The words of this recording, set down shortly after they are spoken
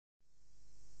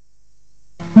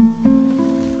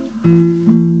Bei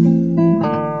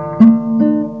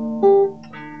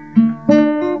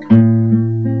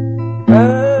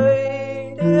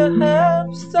der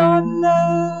Herbstsonne,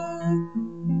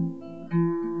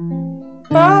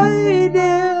 bei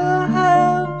der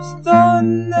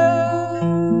Herbstsonne,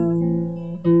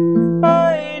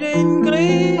 bei den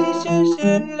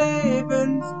griechischen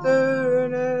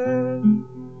Lebenstönen,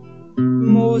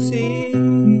 Musik,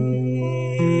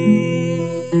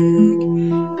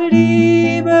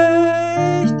 liebe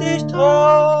ich dich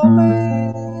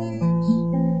traurig.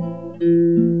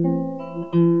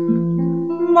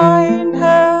 Mein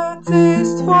Herz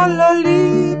ist voller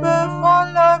Liebe,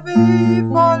 voller Weh,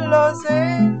 voller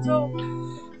Sehnsucht,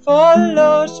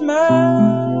 voller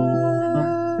Schmerz.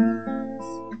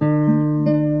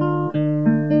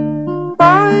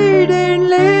 Bei den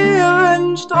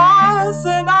leeren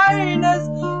Straßen eines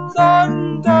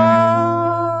Sonntags,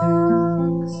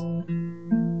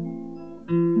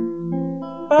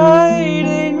 bei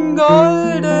den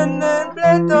goldenen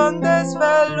Blättern des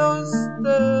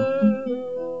Verlustes,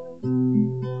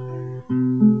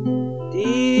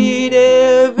 die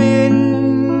der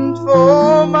Wind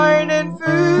vor meinen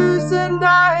Füßen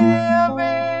daher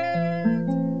weht,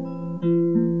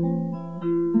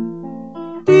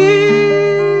 dich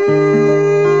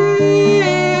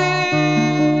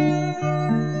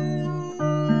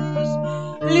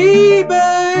liebe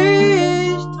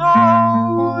ich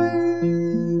traurig,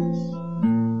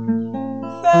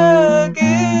 vergiss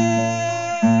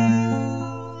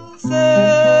es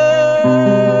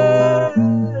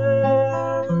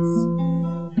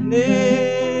nicht.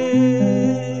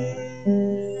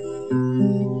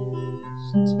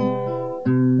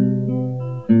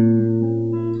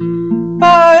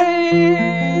 Bei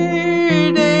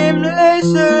dem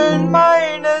Lächeln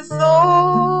meines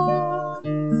Sohns,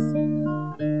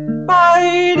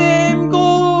 bei dem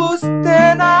Gruß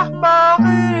der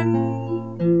Nachbarin,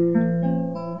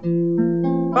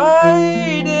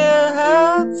 bei der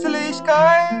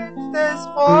Herzlichkeit des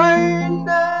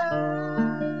Freundes,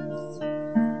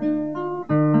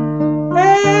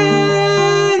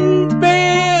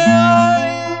 entbehr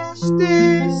ich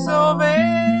dich so wenig.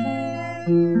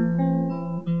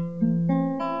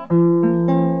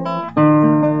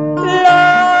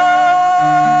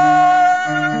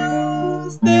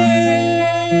 Lass den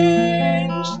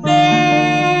Schnee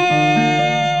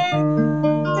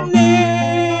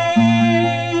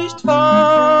nicht fallen.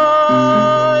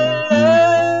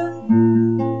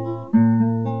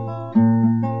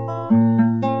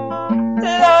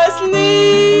 Lass niemals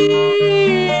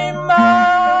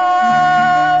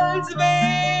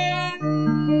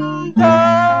Winter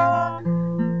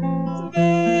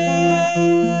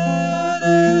werden.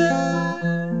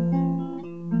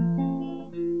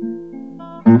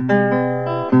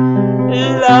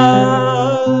 Lass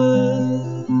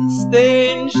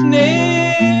den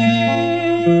Schnee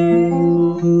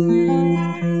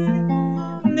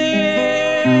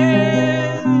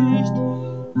nicht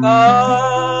fallen.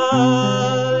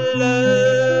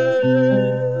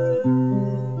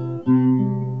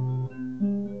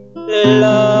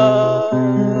 Lass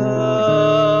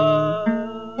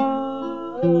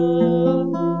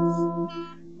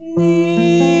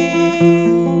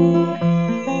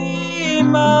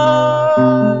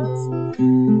niemals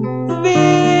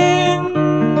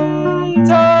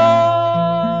Winter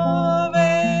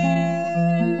werden.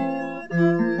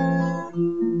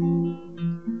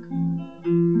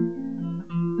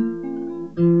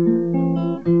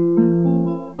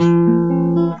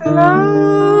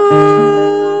 Lass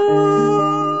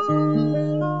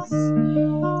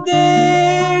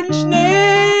den Schnee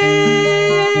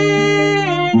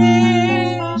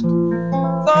nicht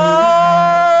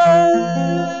fallen.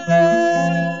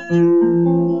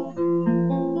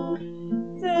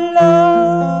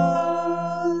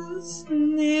 Lass niemals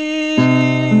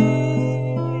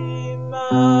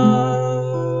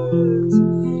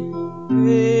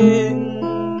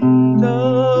Winter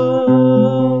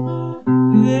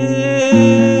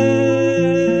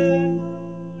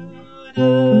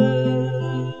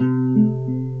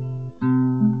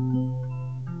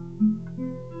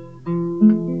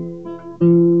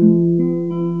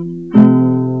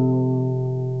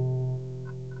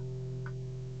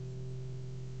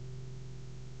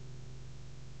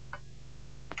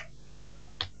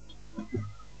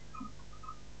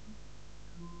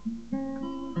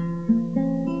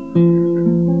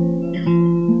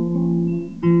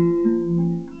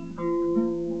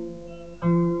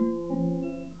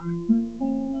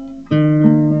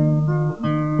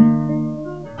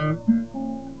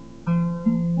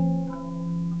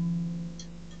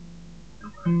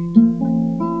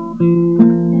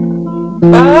bei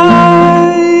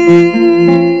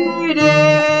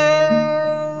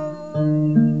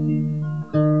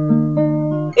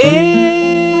Erde,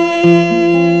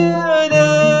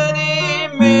 die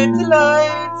mitleidslos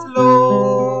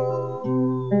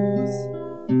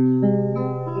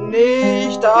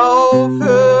nicht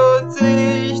aufhört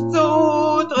sich zu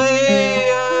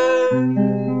drehen,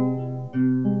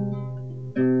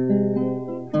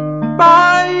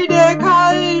 bei der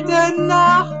kalten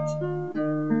Nacht,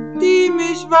 die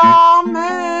mich warm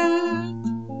hält,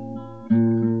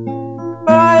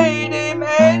 bei dem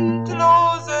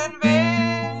endlosen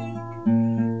Weg,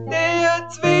 der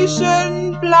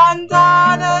zwischen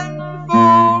Plantanen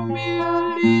vor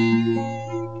mir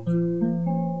liegt.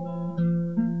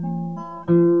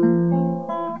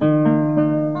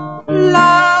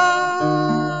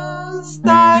 Lass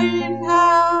dein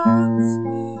Herz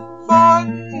von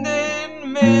den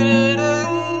milden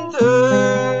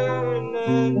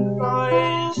Tönen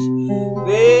weich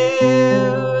werden.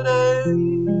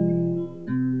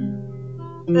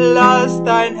 Lass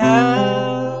dein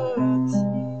Herz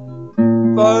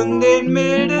von den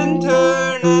milden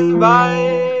Tönen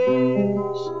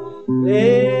weich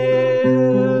werden.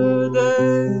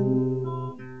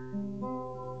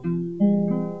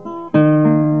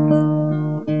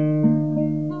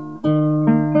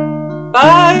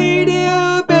 Bei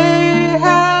der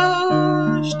beherrschten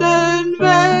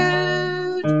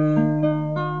Welt,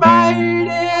 bei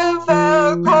der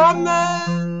verkommenen,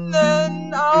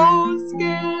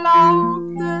 ausgelaugten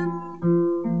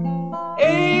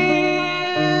Erde,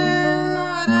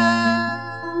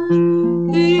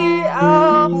 die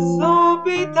ach so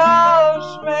bitter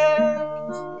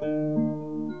schmeckt,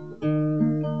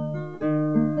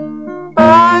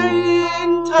 bei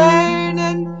den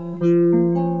Tränen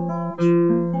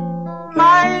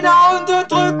meiner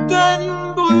unterdrückten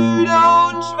Brüder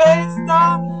und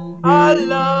Schwestern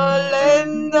aller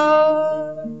Länder.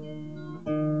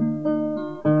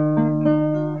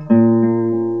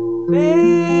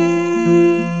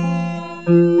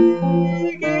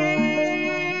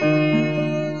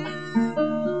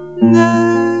 Beginne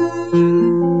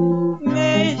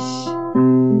mich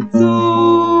zu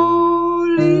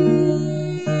lieben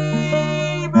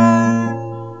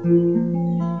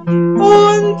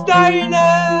und deine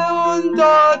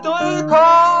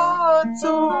Unterdrücker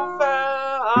zu verachten.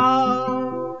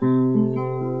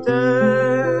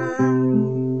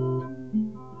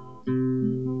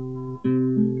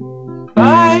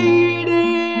 Bei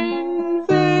den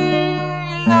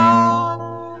Fehlern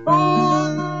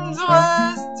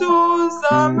unseres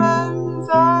Zusammenseins,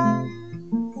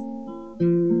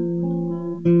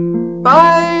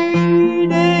 bei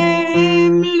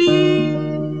dem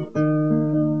Lied,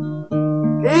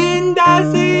 in das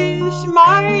ich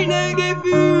meine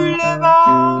Gefühle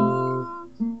warf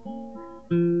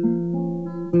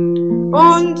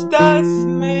und das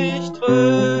mich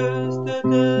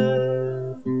tröstete.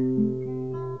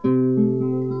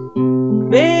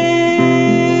 Beginne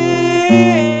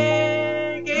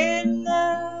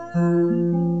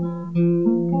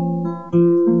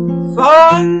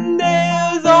von der